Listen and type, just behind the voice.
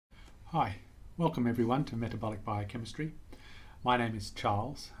Hi, welcome everyone to Metabolic Biochemistry. My name is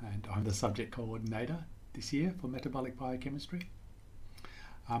Charles and I'm the subject coordinator this year for Metabolic Biochemistry.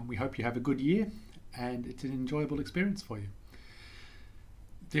 We hope you have a good year and it's an enjoyable experience for you.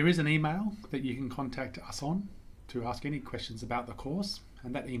 There is an email that you can contact us on to ask any questions about the course,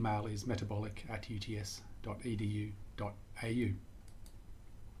 and that email is metabolic@uts.edu.au.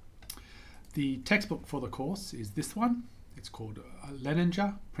 The textbook for the course is this one. It's called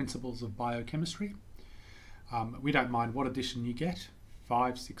Leninger, Principles of Biochemistry. We don't mind what edition you get,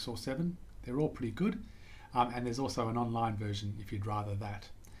 5, 6 or 7. They're all pretty good. And there's also an online version if you'd rather that.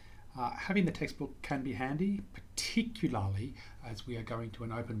 Having the textbook can be handy, particularly as we are going to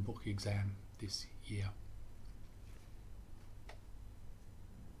an open book exam this year.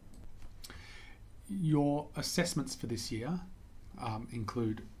 Your assessments for this year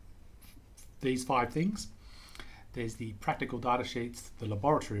include these 5 things. There's the practical data sheets, the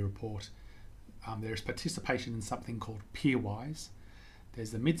laboratory report, there's participation in something called Peerwise,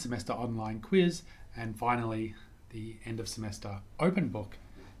 there's the mid-semester online quiz, and finally the end of semester open book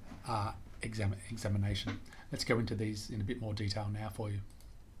examination. Let's go into these in a bit more detail now for you.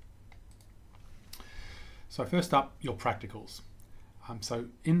 So first up, your practicals. So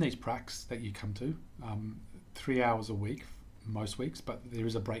in these pracs that you come to, 3 hours a week most weeks, but there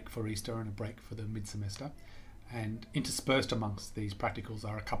is a break for Easter and a break for the mid-semester. And interspersed amongst these practicals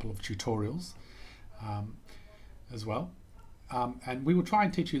are a couple of tutorials as well. And we will try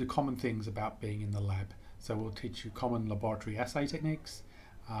and teach you the common things about being in the lab. So we'll teach you common laboratory assay techniques,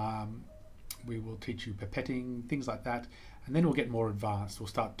 we will teach you pipetting, things like that, and then we'll get more advanced. We'll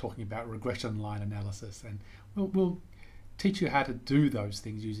start talking about regression line analysis, and we'll teach you how to do those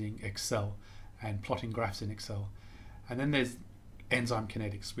things using Excel and plotting graphs in Excel. And then there's enzyme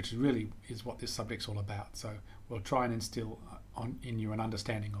kinetics, which really is what this subject's all about. So we'll try and instill in you an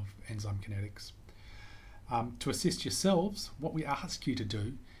understanding of enzyme kinetics. To assist yourselves, what we ask you to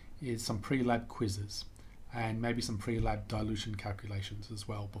do is some pre-lab quizzes and maybe some pre-lab dilution calculations as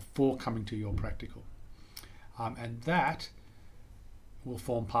well before coming to your practical. And that will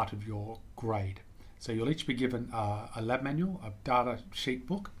form part of your grade. So you'll each be given a lab manual, a data sheet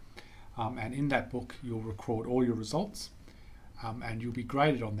book, and in that book you'll record all your results. And you'll be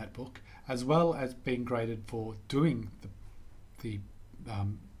graded on that book, as well as being graded for doing the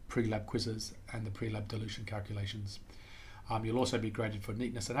pre-lab quizzes and the pre-lab dilution calculations. You'll also be graded for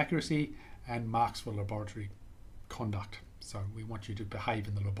neatness and accuracy and marks for laboratory conduct. So we want you to behave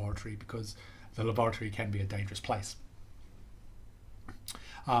in the laboratory because the laboratory can be a dangerous place.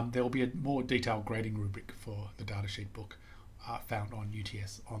 There will be a more detailed grading rubric for the datasheet book found on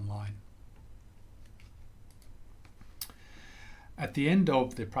UTS Online. At the end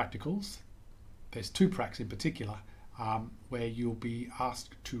of the practicals, there's 2 pracs in particular where you'll be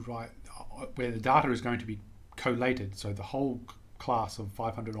asked to write, where the data is going to be collated. So the whole class of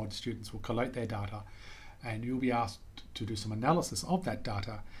 500 odd students will collate their data, and you'll be asked to do some analysis of that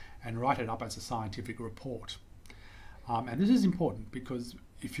data and write it up as a scientific report. And this is important because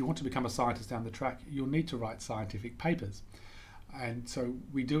if you want to become a scientist down the track, you'll need to write scientific papers. And so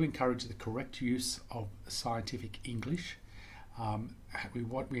we do encourage the correct use of scientific English.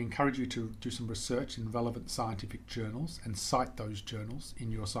 We encourage you to do some research in relevant scientific journals and cite those journals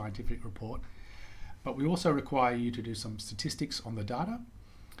in your scientific report. But we also require you to do some statistics on the data,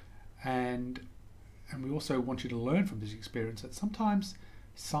 and we also want you to learn from this experience that sometimes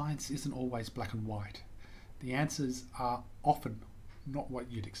science isn't always black and white. The answers are often not what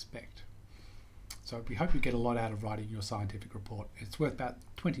you'd expect. So we hope you get a lot out of writing your scientific report. It's worth about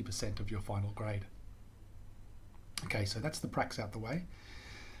 20% of your final grade. Okay, so that's the pracs out the way.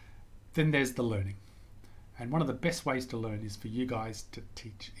 Then there's the learning. And one of the best ways to learn is for you guys to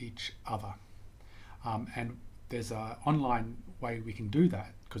teach each other. And there's an online way we can do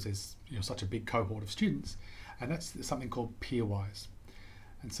that because there's such a big cohort of students, and that's something called Peerwise.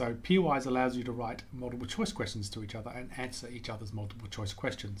 And so Peerwise allows you to write multiple choice questions to each other and answer each other's multiple choice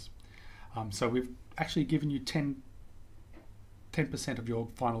questions. So we've actually given you 10% of your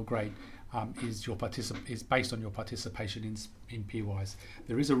final grade is based on your participation in Peerwise.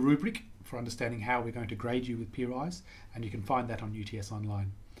 There is a rubric for understanding how we're going to grade you with Peerwise, and you can find that on UTS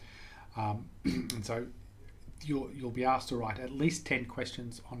Online. And so you'll be asked to write at least 10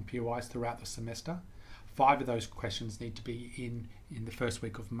 questions on Peerwise throughout the semester. 5 of those questions need to be in the first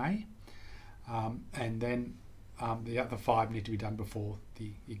week of May, and then the other 5 need to be done before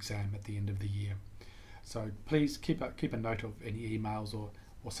the exam at the end of the year. So please keep a note of any emails or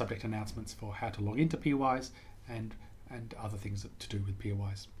subject announcements for how to log into Peerwise and other things to do with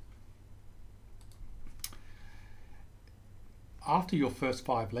Peerwise. after your first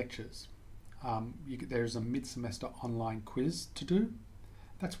 5 lectures, there's a mid-semester online quiz to do.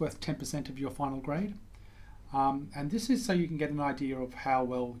 That's worth 10% of your final grade. And this is so you can get an idea of how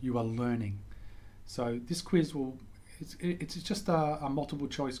well you are learning. So this quiz it's just a multiple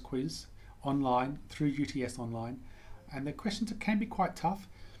choice quiz online through UTS Online. And the questions can be quite tough.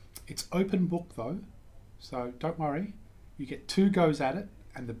 It's open book though, so don't worry. You get 2 goes at it,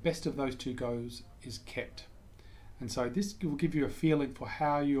 and the best of those 2 goes is kept. And so this will give you a feeling for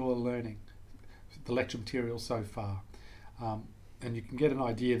how you're learning the lecture material so far. And you can get an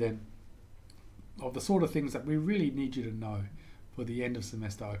idea then of the sort of things that we really need you to know for the end of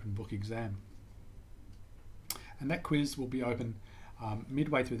semester open book exam. And that quiz will be open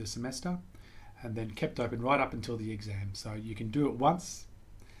midway through the semester and then kept open right up until the exam. So you can do it once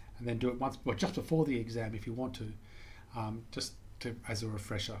and then do it once, or just before the exam if you want to, as a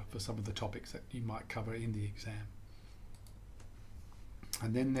refresher for some of the topics that you might cover in the exam.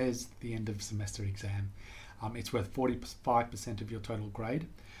 And then there's the end of semester exam. It's worth 45% of your total grade.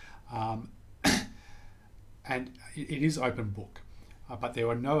 And it is open book, but there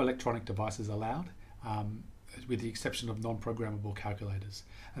are no electronic devices allowed, with the exception of non-programmable calculators.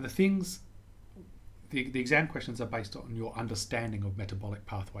 And the exam questions are based on your understanding of metabolic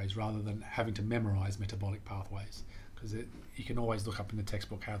pathways rather than having to memorize metabolic pathways, because you can always look up in the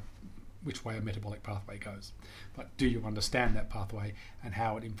textbook which way a metabolic pathway goes. But do you understand that pathway and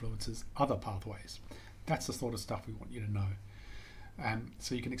how it influences other pathways? That's the sort of stuff we want you to know.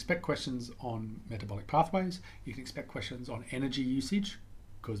 So you can expect questions on metabolic pathways. You can expect questions on energy usage,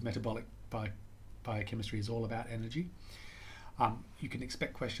 because metabolic biochemistry is all about energy. You can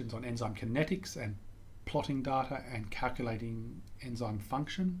expect questions on enzyme kinetics and plotting data and calculating enzyme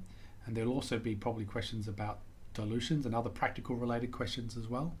function. And there'll also be probably questions about dilutions and other practical related questions as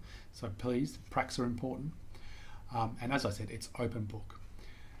well. So please, pracs are important. And as I said, it's open book.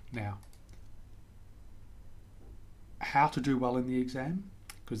 Now, how to do well in the exam,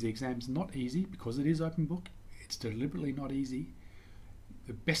 because the exam's not easy, because it is open book. It's deliberately not easy.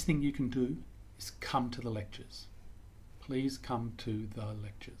 The best thing you can do is come to the lectures. Please come to the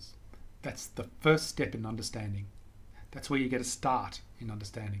lectures. That's the first step in understanding. That's where you get a start in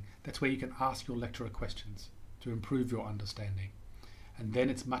understanding. That's where you can ask your lecturer questions to improve your understanding. And then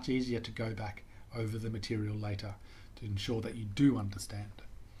it's much easier to go back over the material later to ensure that you do understand.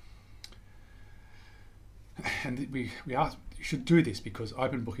 And you should do this because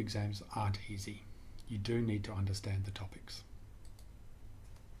open book exams aren't easy. You do need to understand the topics.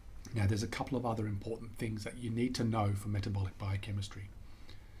 Now, there's a couple of other important things that you need to know for metabolic biochemistry.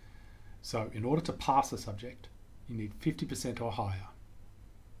 So in order to pass the subject, you need 50% or higher.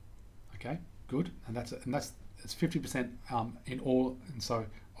 Okay, good. And that's 50% in all. And so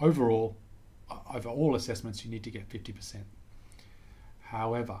overall, over all assessments, you need to get 50%.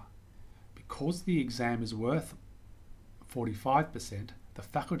 However, because the exam is worth 45%, the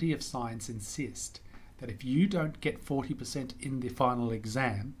Faculty of Science insist that if you don't get 40% in the final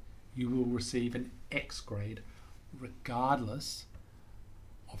exam, you will receive an X grade regardless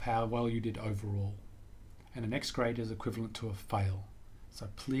of how well you did overall. And an X grade is equivalent to a fail. So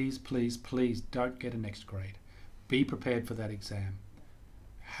please, please, please don't get an X grade. Be prepared for that exam.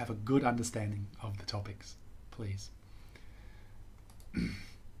 Have a good understanding of the topics, please.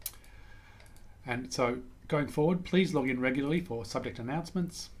 And so going forward, please log in regularly for subject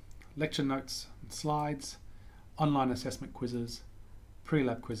announcements, lecture notes and slides, online assessment quizzes,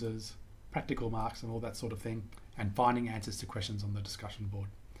 pre-lab quizzes, practical marks and all that sort of thing, and finding answers to questions on the discussion board.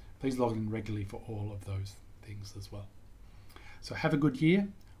 Please log in regularly for all of those things as well. So have a good year.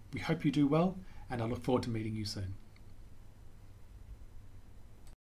 We hope you do well, and I look forward to meeting you soon.